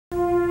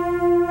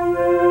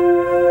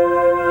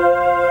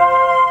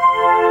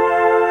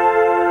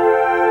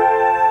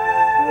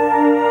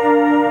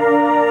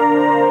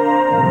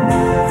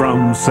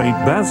St.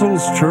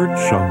 Basil's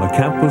Church on the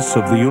campus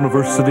of the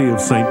University of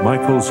St.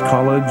 Michael's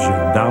College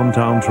in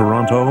downtown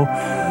Toronto,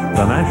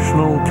 the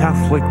National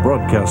Catholic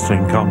Broadcasting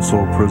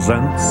Council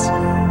presents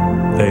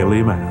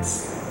Daily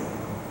Mass.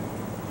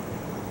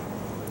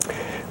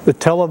 The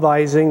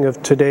televising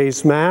of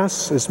today's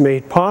Mass is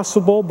made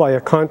possible by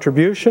a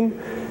contribution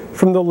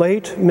from the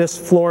late Miss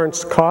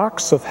Florence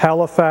Cox of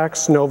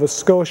Halifax, Nova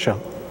Scotia.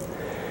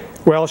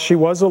 While she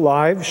was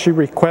alive, she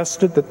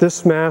requested that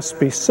this Mass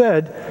be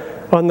said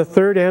on the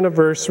 3rd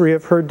anniversary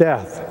of her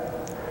death.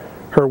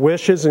 Her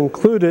wishes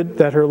included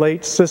that her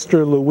late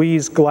sister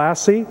Louise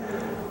Glassy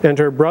and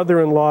her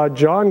brother-in-law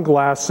John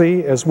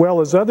Glassy, as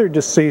well as other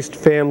deceased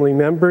family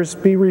members,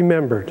 be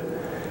remembered.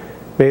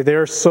 May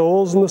their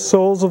souls and the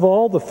souls of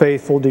all the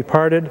faithful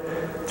departed,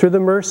 through the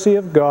mercy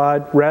of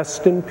God,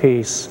 rest in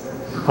peace.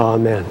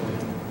 Amen.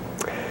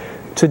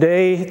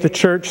 Today, the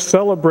Church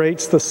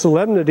celebrates the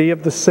Solemnity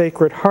of the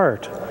Sacred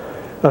Heart,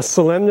 a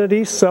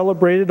solemnity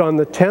celebrated on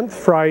the 10th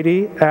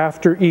Friday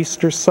after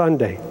Easter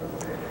Sunday.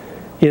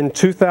 In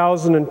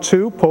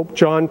 2002, Pope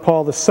John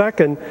Paul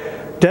II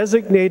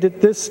designated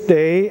this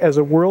day as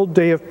a World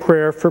Day of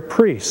Prayer for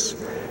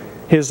priests,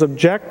 his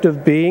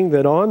objective being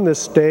that on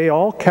this day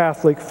all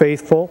Catholic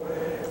faithful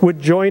would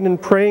join in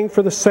praying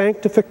for the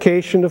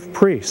sanctification of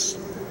priests.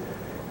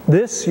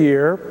 This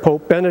year,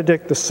 Pope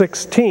Benedict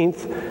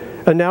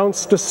XVI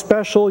announced a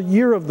special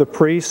Year of the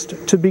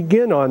Priest to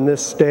begin on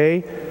this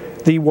day,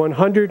 the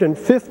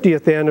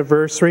 150th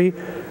anniversary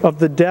of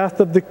the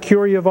death of the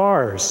Curé of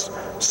Ars,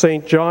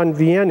 St. John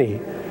Vianney,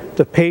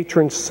 the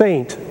patron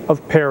saint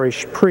of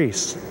parish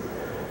priests.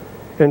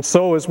 And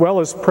so, as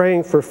well as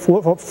praying for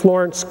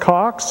Florence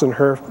Cox and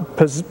her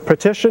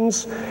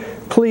petitions,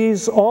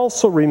 please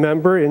also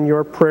remember in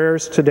your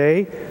prayers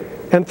today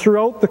and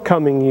throughout the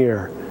coming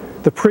year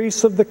the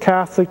priests of the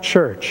Catholic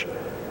Church,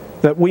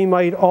 that we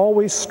might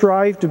always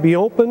strive to be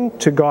open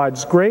to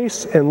God's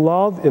grace and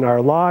love in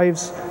our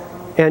lives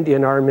and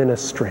in our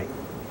ministry.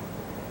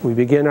 We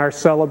begin our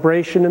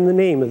celebration in the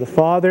name of the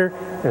Father,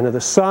 and of the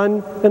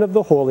Son, and of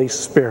the Holy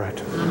Spirit.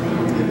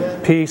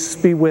 Amen. Peace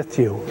be with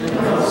you.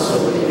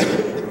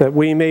 That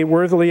we may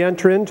worthily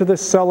enter into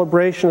this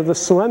celebration of the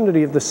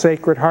solemnity of the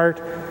Sacred Heart,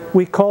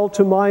 we call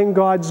to mind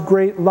God's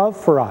great love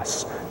for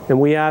us, and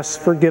we ask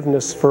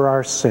forgiveness for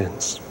our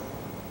sins.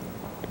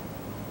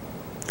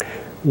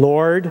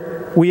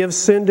 Lord, we have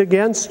sinned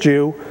against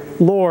you.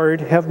 Lord,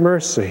 have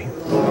mercy.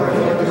 Lord,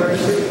 have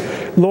mercy.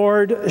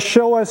 Lord,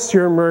 show us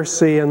your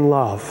mercy and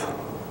love,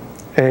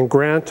 and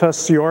grant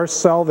us your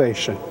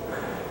salvation.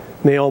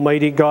 May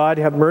Almighty God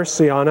have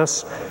mercy on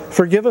us,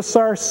 forgive us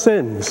our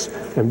sins,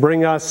 and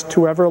bring us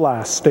to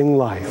everlasting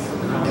life.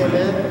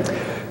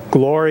 Amen.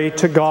 Glory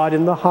to God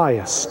in the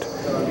highest,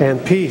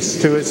 and peace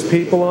to his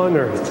people on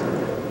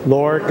earth.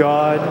 Lord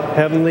God,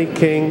 heavenly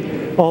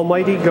King,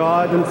 Almighty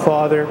God and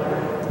Father,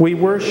 we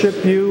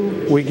worship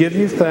you, we give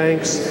you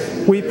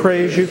thanks, we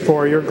praise you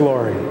for your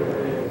glory.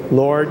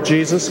 Lord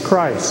Jesus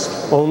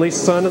Christ, only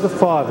Son of the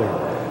Father,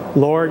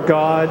 Lord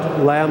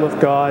God, Lamb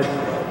of God,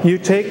 you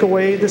take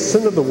away the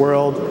sin of the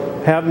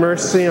world, have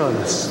mercy on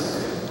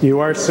us. You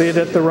are seated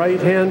at the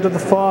right hand of the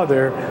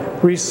Father,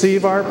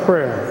 receive our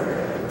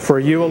prayer. For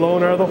you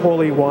alone are the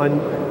Holy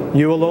One,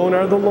 you alone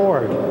are the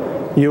Lord,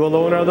 you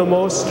alone are the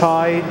Most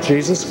High,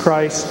 Jesus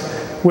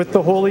Christ, with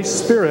the Holy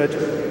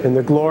Spirit, in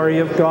the glory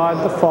of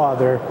God the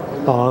Father.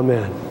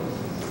 Amen.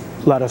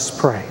 Let us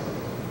pray.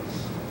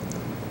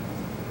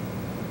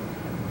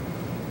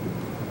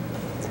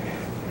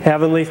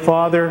 Heavenly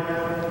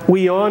Father,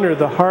 we honor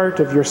the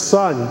heart of your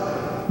Son,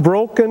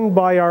 broken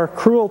by our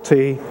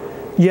cruelty,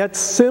 yet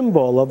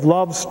symbol of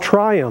love's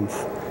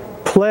triumph,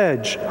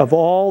 pledge of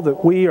all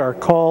that we are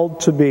called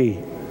to be.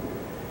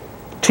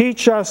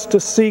 Teach us to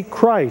see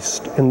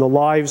Christ in the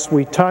lives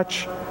we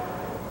touch,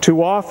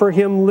 to offer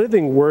him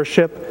living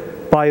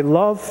worship by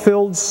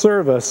love-filled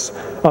service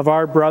of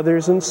our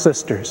brothers and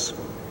sisters.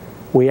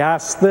 We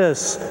ask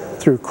this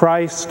through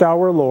Christ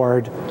our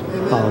Lord.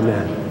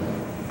 Amen.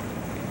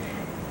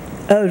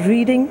 A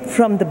reading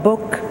from the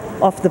book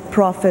of the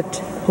prophet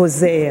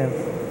Hosea.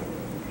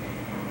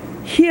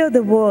 Hear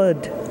the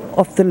word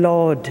of the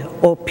Lord,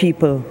 O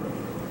people.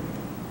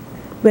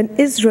 When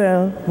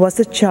Israel was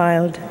a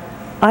child,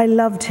 I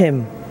loved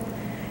him,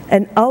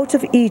 and out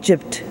of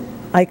Egypt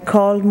I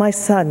called my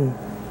son.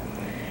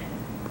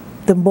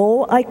 The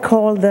more I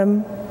called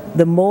them,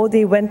 the more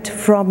they went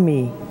from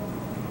me.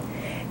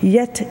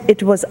 Yet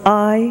it was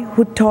I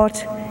who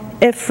taught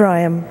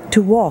Ephraim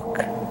to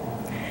walk.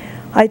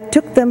 I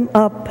took them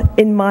up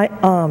in my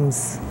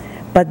arms,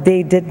 but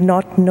they did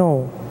not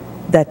know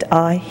that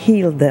I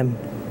healed them.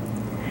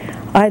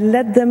 I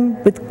led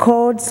them with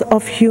cords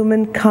of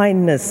human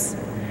kindness,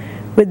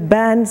 with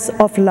bands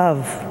of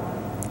love.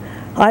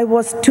 I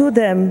was to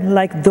them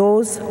like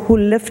those who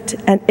lift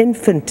an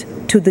infant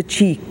to the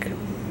cheek.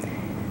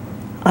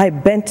 I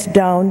bent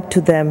down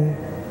to them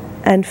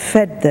and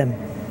fed them.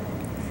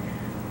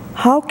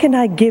 How can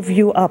I give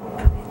you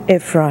up,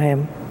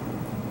 Ephraim?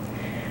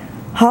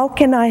 How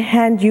can I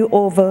hand you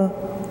over,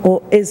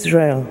 O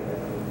Israel?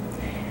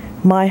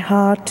 My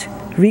heart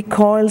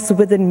recoils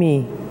within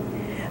me.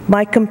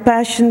 My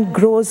compassion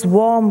grows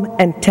warm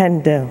and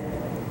tender.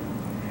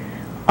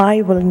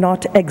 I will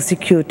not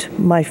execute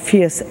my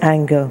fierce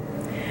anger.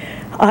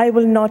 I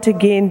will not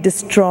again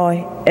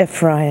destroy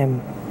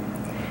Ephraim.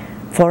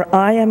 For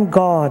I am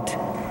God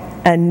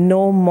and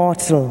no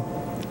mortal,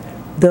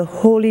 the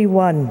Holy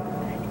One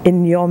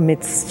in your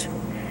midst,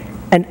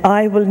 and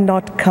I will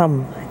not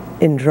come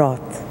in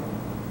wrath.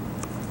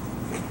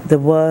 The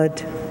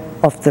word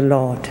of the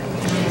Lord.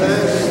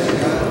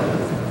 Thanks.